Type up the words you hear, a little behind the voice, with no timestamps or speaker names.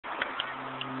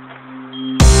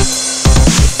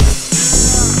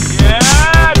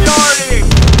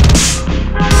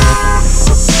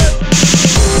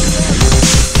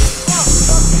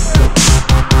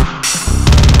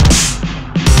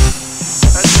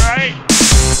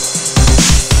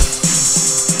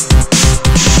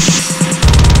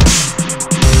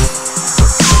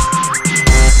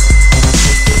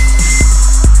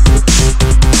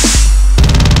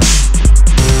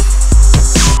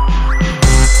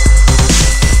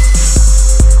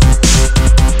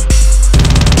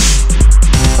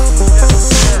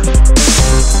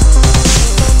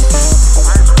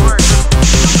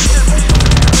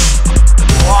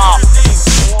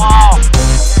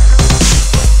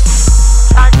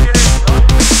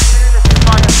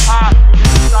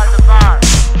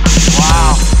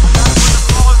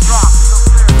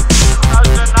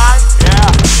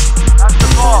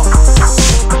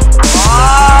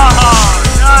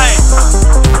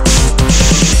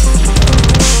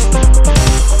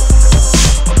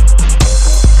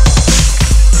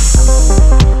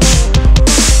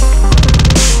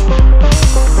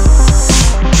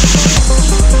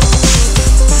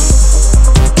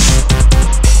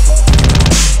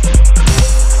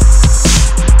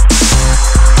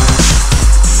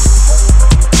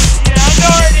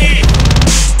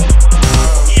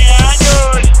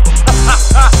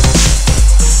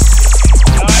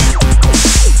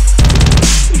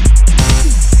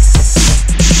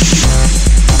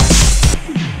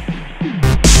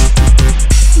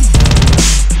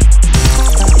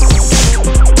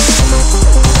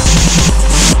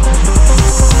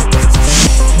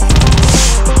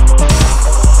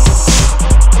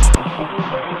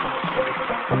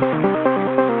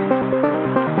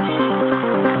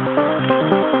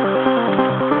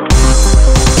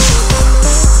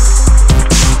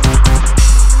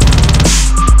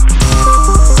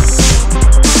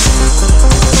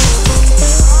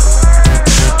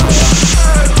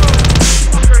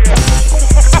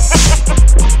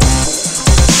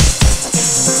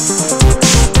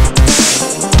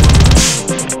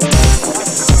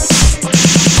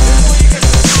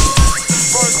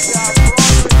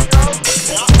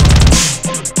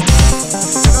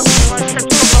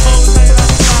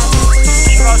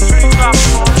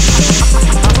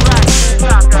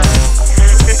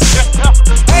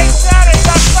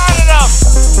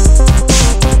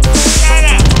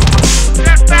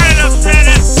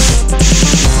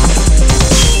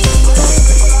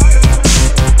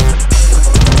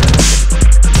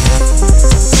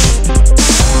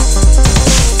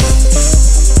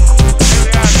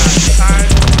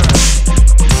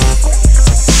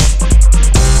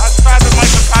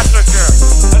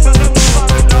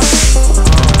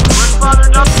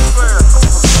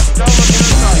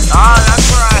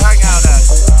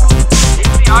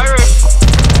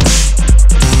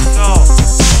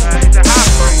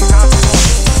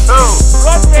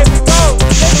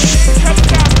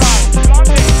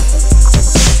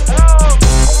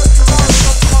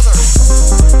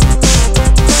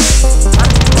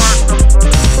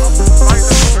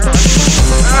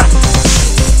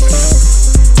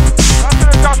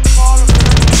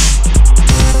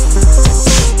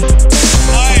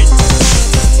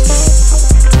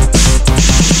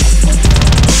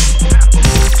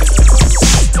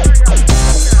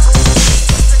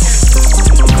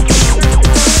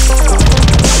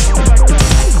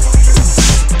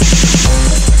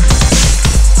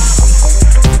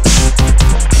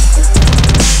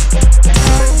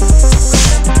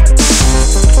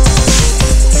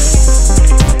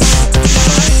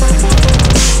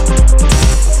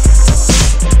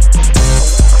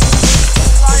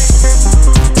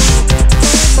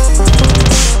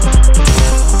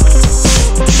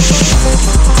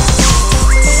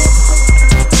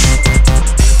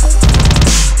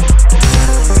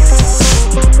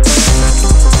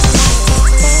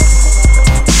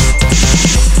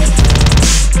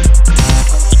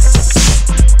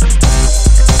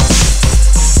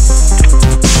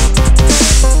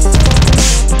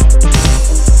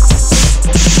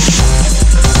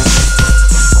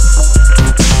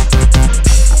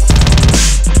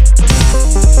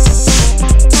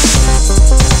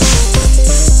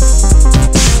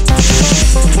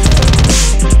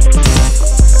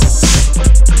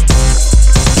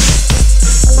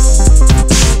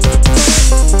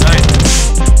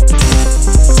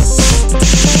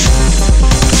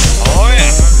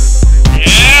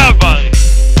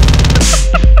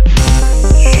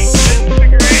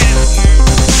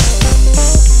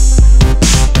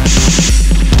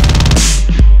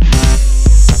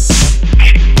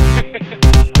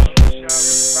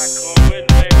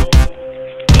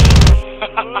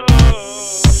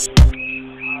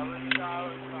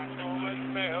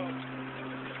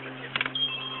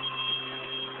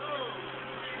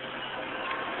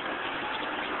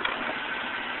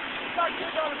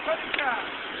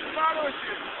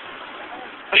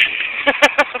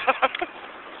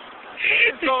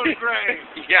It's going great.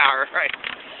 Yeah, right.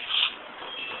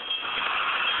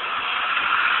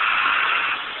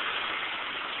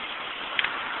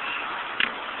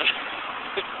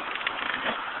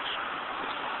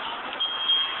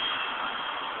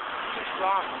 It's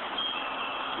wrong.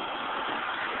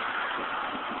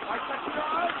 I touch your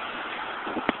eyes?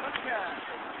 Okay.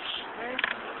 Okay.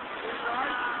 It's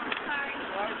right.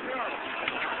 Right here.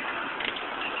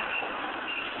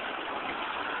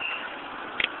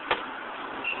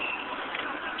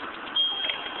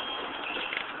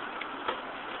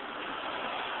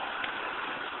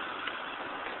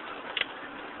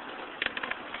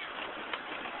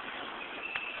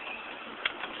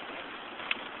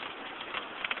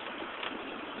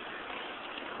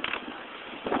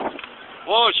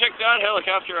 Whoa, check that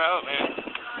helicopter out, man.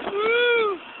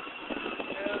 Woo!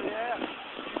 Hell yeah.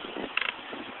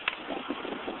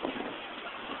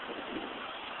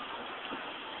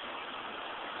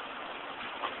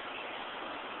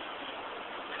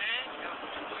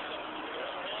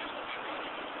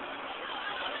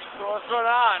 So what's going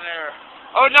on there?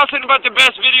 Oh, nothing but the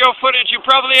best video footage you've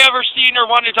probably ever seen or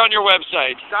wanted on your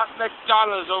website. That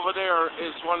McDonald's over there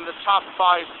is one of the top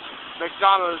 5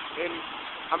 McDonald's in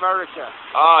America.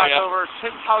 Oh, it has yeah. over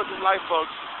 10,000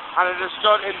 lifeboats, and it is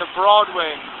done in the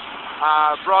Broadway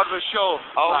show.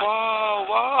 Oh, wow,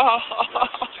 wow.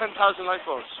 10,000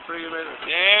 lifeboats. Pretty amazing.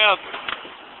 Yeah.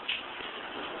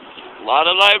 A lot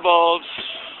of light bulbs.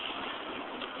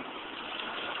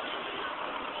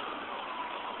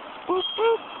 Boop,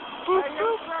 boop, boop, Hey,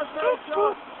 boop, boop,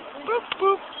 boop, boop, boop,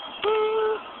 boop,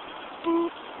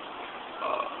 boop.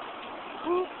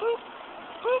 Boop, boop,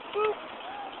 boop, boop.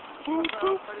 Boop,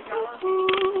 boop, boop,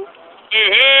 boop. Hey,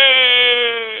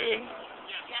 hey!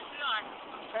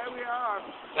 Here we are.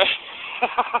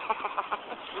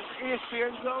 This is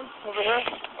ESPN zone over here.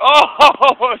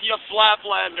 Oh, you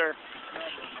flatlander.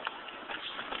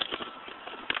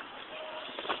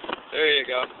 There you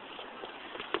go.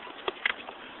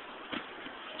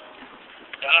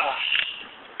 Ah.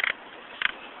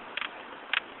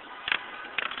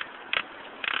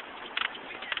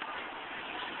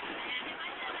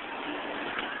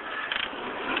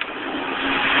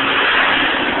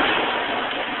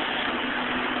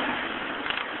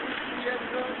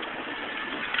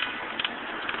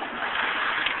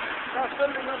 That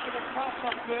building up to the top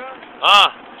up there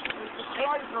Ah. is the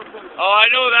Chrysler building. Oh, I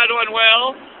know that one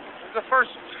well. It's the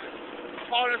first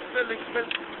tallest building built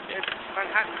in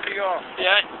Manhattan, New York.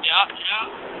 Yeah, yeah, yeah.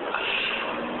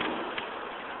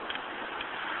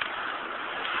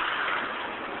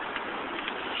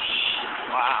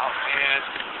 Wow, man.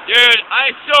 Dude,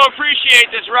 I so appreciate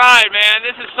this ride, man.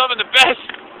 This is some of the best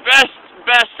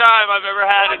time I've ever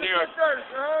had in New York.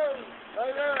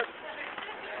 Right there.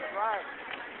 Right.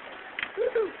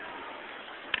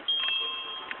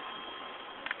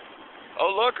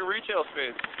 Oh, look, a retail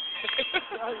space.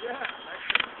 Oh, yeah.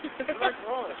 Like,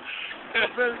 oh,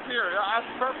 it's been here. That's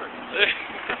perfect.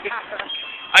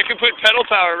 I could put pedal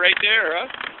power right there, huh?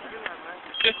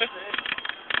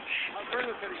 I'll bring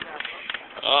the Pedicab.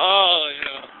 Oh,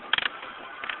 yeah.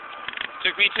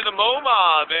 Took me to the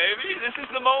MoMA, baby. This is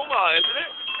the MoMA, isn't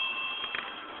it?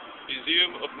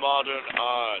 Museum of Modern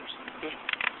Art.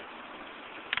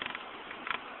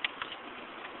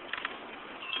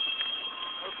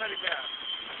 Oh, Pedicab.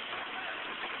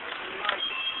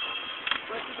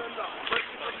 Break the window. Break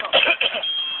the window.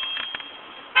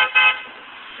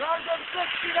 Charge them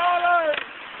 $60.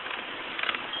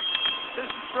 This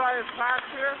is Brian Park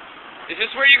here. Is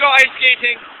this where you go ice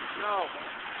skating? No.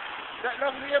 That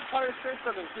look at the Empire State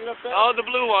Building. See up there? Oh, the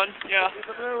blue one. Yeah. It's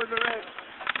the blue and the red.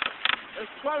 It's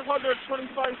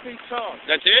 1,225 feet tall.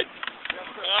 That's it? Yes,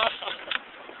 sir.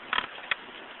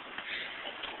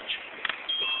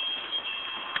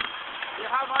 You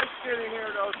have ice skating here,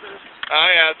 though, sir. Oh,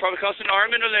 yeah. It probably costs an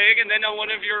arm and a leg, and then on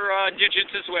one of your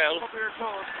digits as well. Up your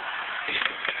toes.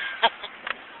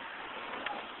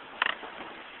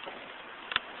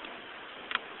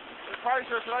 The price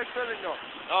is nice building, though.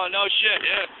 Oh, no shit,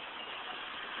 yeah.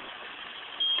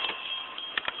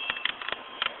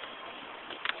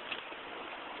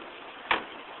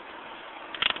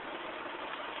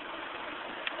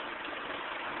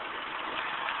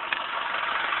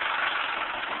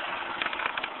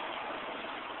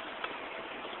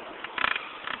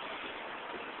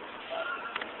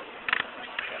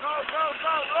 Go,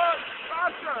 run,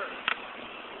 faster!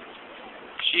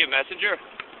 Is she a messenger?